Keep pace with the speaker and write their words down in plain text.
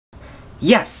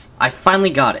Yes, I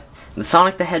finally got it. The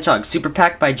Sonic the Hedgehog Super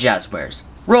Pack by Jazwares.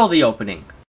 Roll the opening.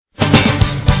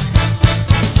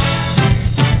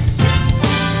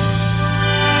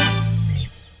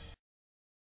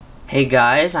 Hey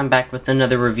guys, I'm back with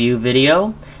another review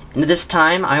video, and this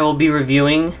time I will be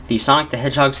reviewing the Sonic the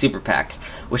Hedgehog Super Pack,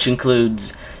 which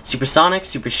includes Super Sonic,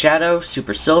 Super Shadow,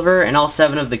 Super Silver, and all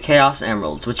 7 of the Chaos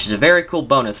Emeralds, which is a very cool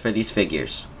bonus for these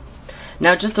figures.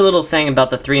 Now, just a little thing about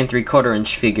the 3 3/4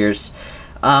 inch figures.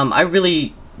 I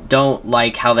really don't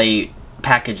like how they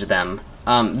package them.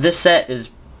 This set is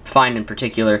fine in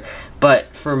particular, but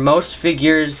for most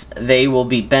figures they will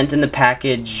be bent in the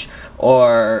package,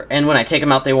 and when I take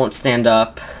them out they won't stand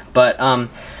up. But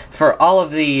for all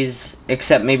of these,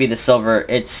 except maybe the silver,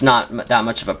 it's not that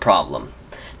much of a problem.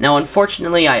 Now,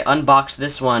 unfortunately, I unboxed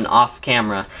this one off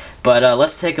camera, but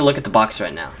let's take a look at the box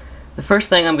right now. The first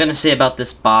thing I'm going to say about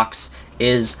this box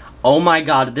is, oh my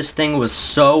god, this thing was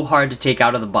so hard to take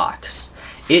out of the box.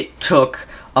 It took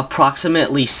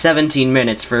approximately 17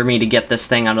 minutes for me to get this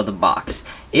thing out of the box.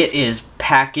 It is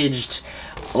packaged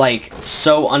like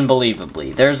so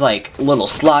unbelievably. There's like little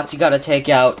slots you gotta take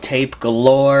out, tape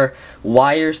galore,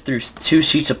 wires through 2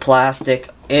 sheets of plastic.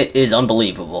 It is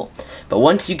unbelievable. But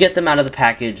once you get them out of the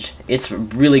package, it's a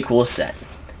really cool set.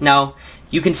 Now,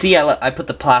 you can see I put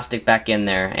the plastic back in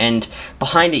there, and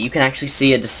behind it you can actually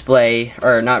see a display,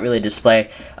 or not really a display,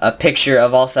 a picture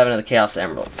of all 7 of the Chaos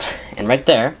Emeralds. And right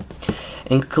there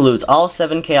includes all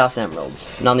 7 Chaos Emeralds.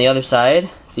 And on the other side,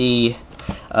 the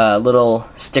little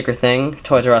sticker thing,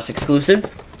 Toys R Us exclusive,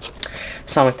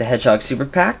 Sonic the Hedgehog Super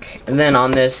Pack. And then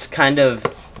on this kind of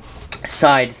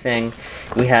side thing,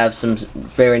 we have some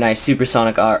very nice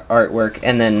Supersonic artwork,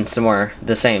 and then some more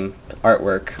the same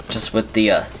artwork, just with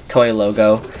the toy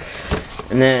logo.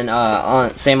 And then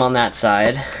same on that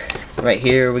side. Right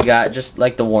here we got just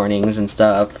like the warnings and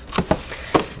stuff.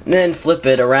 And then flip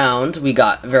it around, we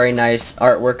got very nice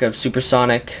artwork of Super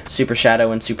Sonic, Super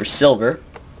Shadow, and Super Silver.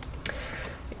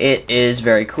 It is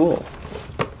very cool.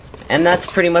 And that's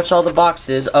pretty much all the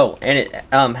boxes. Oh, and it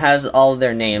has all of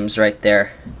their names right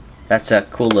there. That's a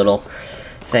cool little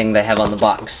thing they have on the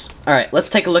box. Alright, let's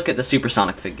take a look at the Super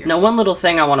Sonic figure. Now, one little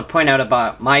thing I want to point out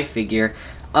about my figure,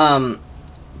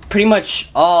 pretty much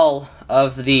all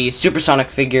of the Super Sonic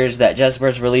figures that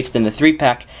Jazwares released in the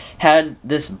 3-pack had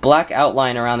this black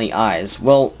outline around the eyes.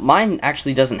 Well, mine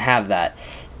actually doesn't have that,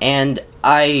 and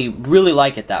I really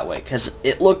like it that way, because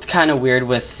it looked kind of weird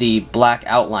with the black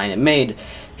outline. It made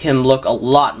him look a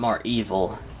lot more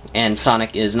evil, and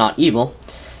Sonic is not evil.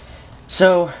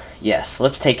 So, yes,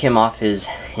 let's take him off his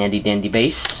handy-dandy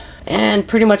base. And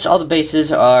pretty much all the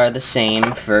bases are the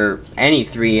same for any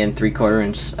 3 3/4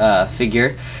 inch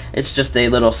figure. It's just a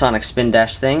little Sonic spin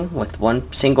dash thing with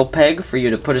one single peg for you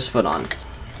to put his foot on.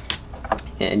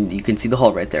 And you can see the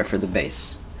hole right there for the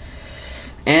base.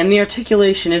 And the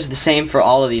articulation is the same for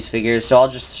all of these figures, so I'll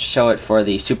just show it for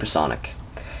the Super Sonic.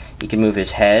 You can move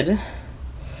his head,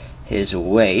 his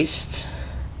waist,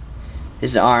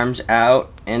 his arms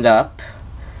out and up,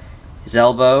 his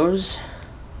elbows,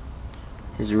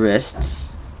 his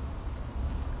wrists,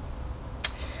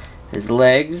 his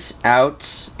legs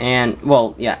out and,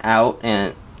 well, yeah, out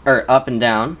and, or up and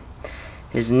down,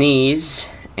 his knees,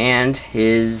 and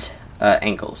his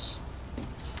ankles.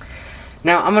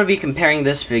 Now, I'm going to be comparing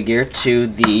this figure to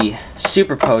the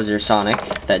Superposer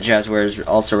Sonic that Jazwares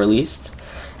also released,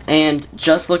 and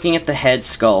just looking at the head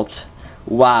sculpt,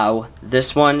 wow,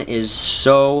 this one is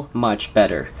so much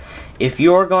better. If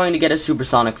you're going to get a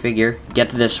Supersonic figure, get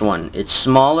this one. It's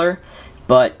smaller,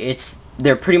 but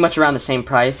they're pretty much around the same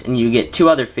price, and you get 2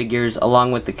 other figures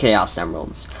along with the Chaos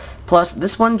Emeralds. Plus,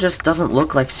 this one just doesn't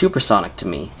look like Supersonic to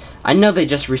me. I know they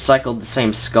just recycled the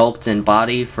same sculpt and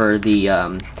body for the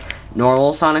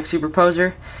normal Sonic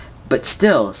Superposer, but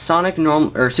still,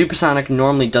 Supersonic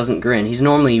normally doesn't grin. He's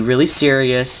normally really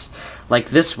serious,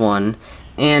 like this one,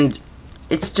 and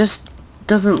it just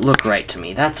doesn't look right to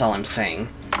me. That's all I'm saying.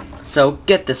 So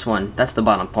get this one. That's the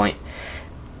bottom point,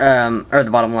 or the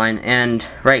bottom line. And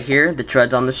right here, the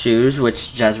treads on the shoes,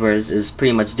 which Jazwares is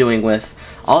pretty much doing with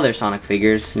all their Sonic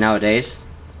figures nowadays.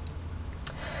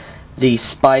 The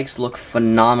spikes look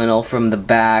phenomenal from the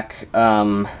back,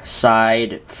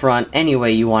 side, front, any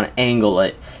way you want to angle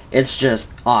it. It's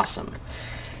just awesome.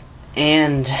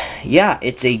 And yeah,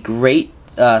 it's a great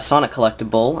Sonic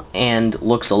collectible and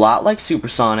looks a lot like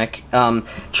Supersonic.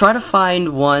 Try to find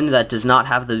one that does not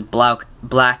have the the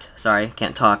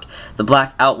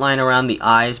black outline around the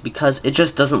eyes, because it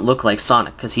just doesn't look like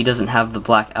Sonic, because he doesn't have the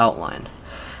black outline.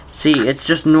 See, it's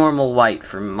just normal white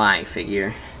for my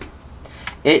figure.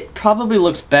 It probably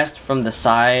looks best from the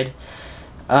side,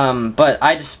 but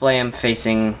I display him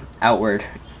facing outward.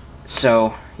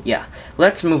 So, yeah.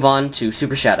 Let's move on to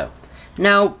Super Shadow.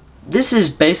 Now, this is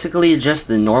basically just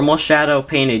the normal Shadow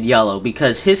painted yellow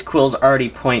because his quills already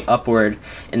point upward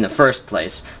in the first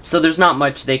place. So there's not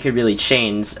much they could really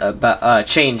change about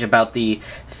the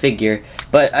figure.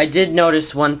 But I did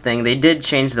notice one thing. They did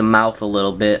change the mouth a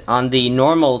little bit. On the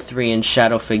normal 3-inch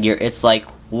Shadow figure, it's like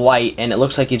white, and it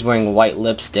looks like he's wearing white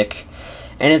lipstick.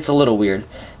 And it's a little weird.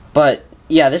 But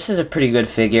yeah, this is a pretty good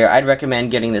figure. I'd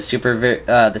recommend getting the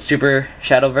Super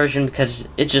Shadow version because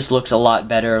it just looks a lot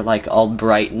better, like all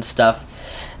bright and stuff.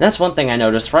 And that's one thing I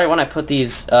noticed. Right when I put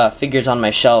these figures on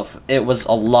my shelf, it was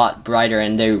a lot brighter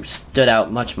and they stood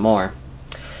out much more.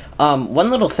 One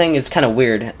little thing is kind of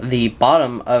weird. The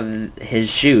bottom of his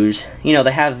shoes, you know,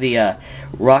 they have the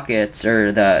rockets,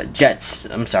 or the jets,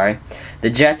 I'm sorry, the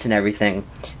jets and everything,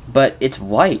 but it's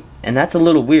white, and that's a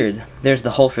little weird. There's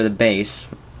the hole for the base.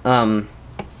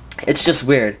 It's just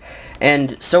weird.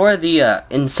 And so are the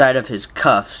inside of his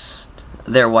cuffs.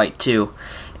 They're white too.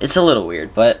 It's a little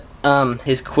weird, but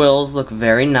his quills look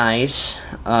very nice.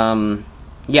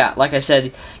 Yeah, like I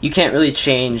said, you can't really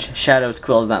change Shadow's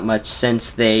quills that much since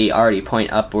they already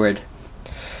point upward.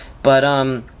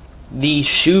 But the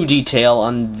shoe detail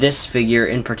on this figure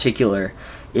in particular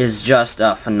is just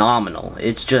phenomenal.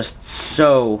 It's just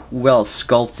so well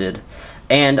sculpted.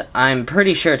 And I'm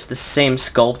pretty sure it's the same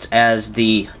sculpt as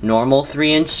the normal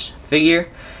 3-inch figure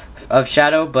of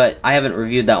Shadow, but I haven't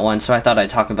reviewed that one, so I thought I'd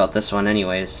talk about this one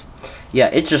anyways. Yeah,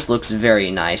 it just looks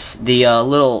very nice. The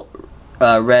little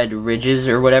red ridges,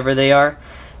 or whatever they are,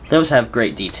 those have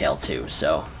great detail too,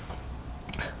 so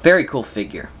very cool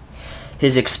figure.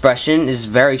 His expression is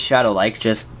very Shadow-like,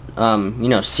 just, you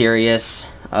know, serious,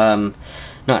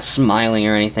 not smiling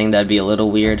or anything. That'd be a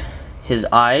little weird. His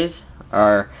eyes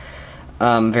are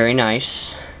very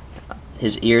nice.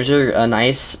 His ears are a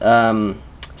nice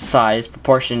size,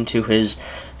 proportion to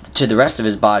the rest of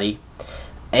his body.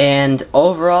 And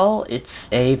overall,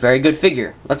 it's a very good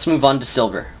figure. Let's move on to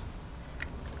Silver.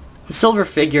 The Silver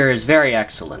figure is very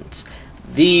excellent.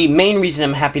 The main reason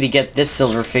I'm happy to get this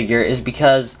Silver figure is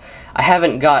because I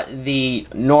haven't got the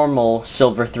normal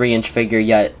Silver 3-inch figure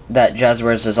yet that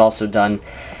Jazwares has also done.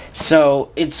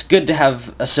 So it's good to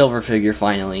have a Silver figure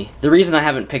finally. The reason I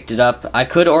haven't picked it up, I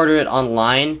could order it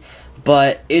online,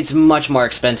 but it's much more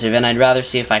expensive, and I'd rather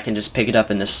see if I can just pick it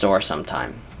up in the store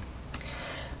sometime.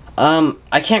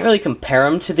 I can't really compare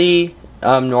them to the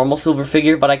normal Silver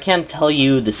figure, but I can tell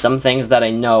you some things that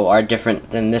I know are different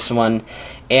than this one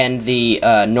and the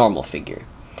normal figure.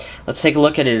 Let's take a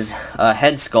look at his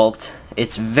head sculpt.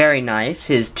 It's very nice.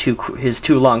 His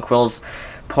two long quills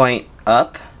point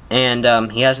up,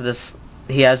 and he has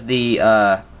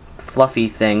the fluffy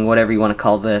thing, whatever you want to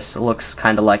call this. It looks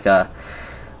kind of like a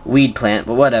weed plant,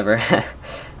 but whatever.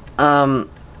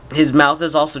 His mouth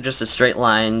is also just a straight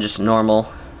line, just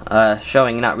normal,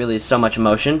 showing not really so much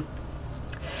emotion.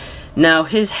 Now,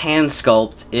 his hand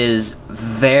sculpt is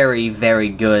very, very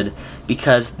good,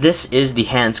 because this is the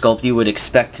hand sculpt you would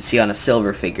expect to see on a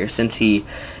Silver figure, since he,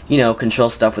 you know,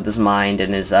 controls stuff with his mind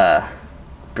and his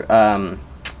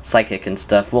psychic and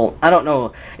stuff. Well, I don't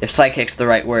know if psychic's the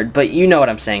right word, but you know what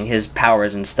I'm saying, his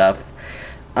powers and stuff.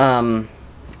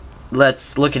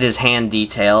 Let's look at his hand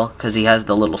detail, because he has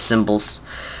the little symbols.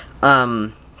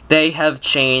 They have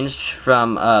changed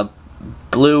from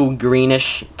blue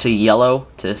greenish to yellow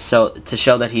to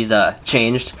show that he's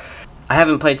changed. I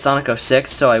haven't played Sonic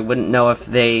 06, so I wouldn't know if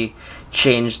they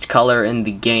changed color in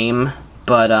the game,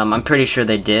 but I'm pretty sure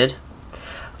they did.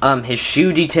 His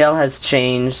shoe detail has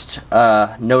changed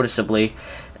noticeably.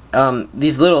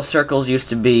 These little circles used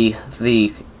to be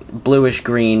the bluish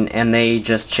green, and they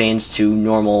just changed to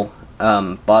normal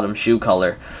bottom shoe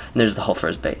color, and there's the hole for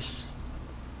his base.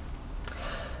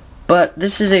 But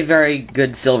this is a very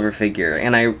good Silver figure,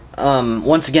 and I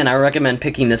once again I recommend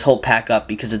picking this whole pack up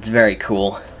because it's very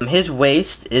cool. His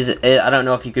waist is, I don't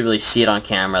know if you could really see it on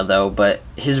camera though, but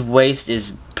his waist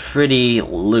is pretty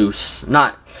loose.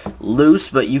 Not loose,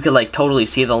 but you could like totally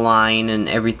see the line and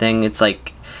everything. It's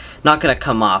like not gonna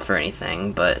come off or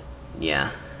anything, but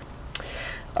yeah.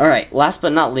 Alright, last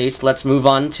but not least, let's move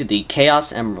on to the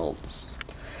Chaos Emeralds.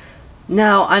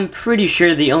 Now, I'm pretty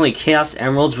sure the only Chaos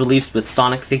Emeralds released with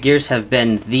Sonic figures have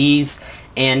been these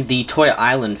and the Toy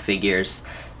Island figures.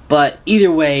 But either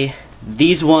way,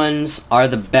 these ones are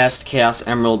the best Chaos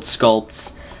Emerald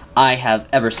sculpts I have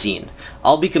ever seen.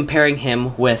 I'll be comparing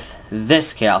him with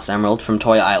this Chaos Emerald from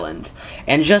Toy Island.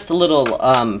 And just a little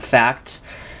fact,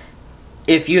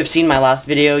 if you have seen my last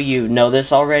video, you know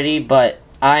this already, but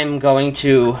I'm going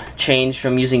to change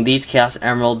from using these Chaos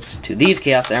Emeralds to these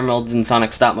Chaos Emeralds in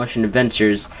Sonic Stop Motion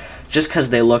Adventures just because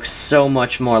they look so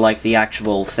much more like the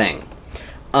actual thing.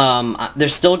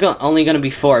 There's still only going to be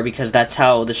 4 because that's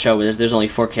how the show is. There's only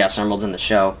 4 Chaos Emeralds in the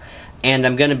show. And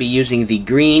I'm going to be using the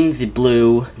green, the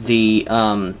blue, the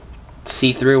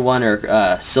see-through one,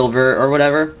 or silver, or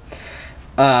whatever.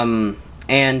 And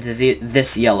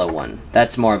this yellow one.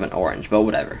 That's more of an orange, but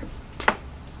whatever.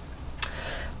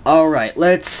 Alright,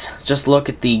 let's just look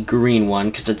at the green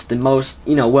one, because it's the most,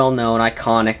 well-known,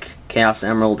 iconic Chaos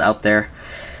Emerald out there.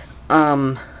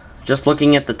 Just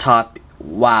looking at the top,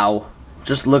 wow.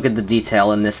 Just look at the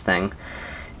detail in this thing.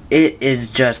 It is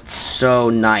just so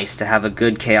nice to have a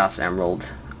good Chaos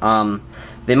Emerald.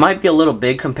 They might be a little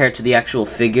big compared to the actual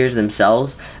figures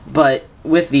themselves, but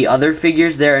with the other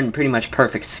figures, they're in pretty much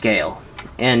perfect scale.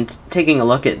 And taking a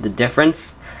look at the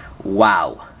difference,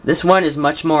 wow. This one is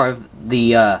much more of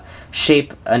the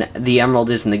shape the emerald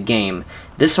is in the game.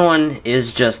 This one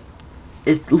is just,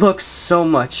 it looks so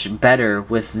much better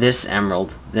with this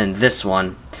emerald than this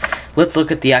one. Let's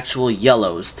look at the actual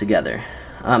yellows together.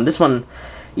 This one,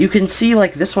 you can see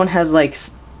like this one has like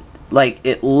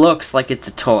it looks like it's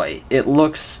a toy. It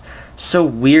looks so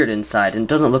weird inside and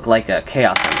doesn't look like a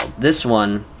Chaos Emerald. This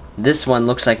one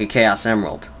looks like a Chaos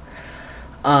Emerald.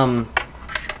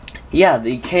 Yeah,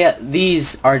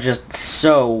 these are just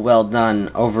so well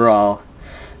done overall.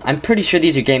 I'm pretty sure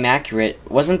these are game accurate.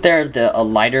 Wasn't there a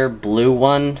lighter blue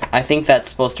one? I think that's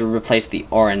supposed to replace the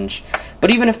orange.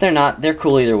 But even if they're not, they're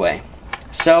cool either way.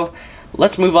 So,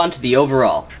 let's move on to the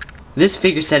overall. This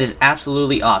figure set is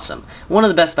absolutely awesome. One of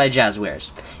the best by Jazwares.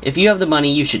 If you have the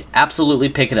money, you should absolutely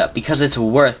pick it up, because it's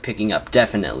worth picking up,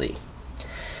 definitely.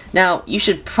 Now, you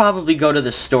should probably go to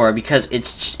the store, because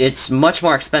it's much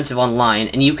more expensive online,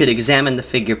 and you could examine the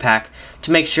figure pack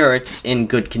to make sure it's in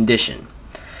good condition.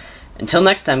 Until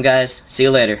next time, guys. See you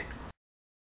later.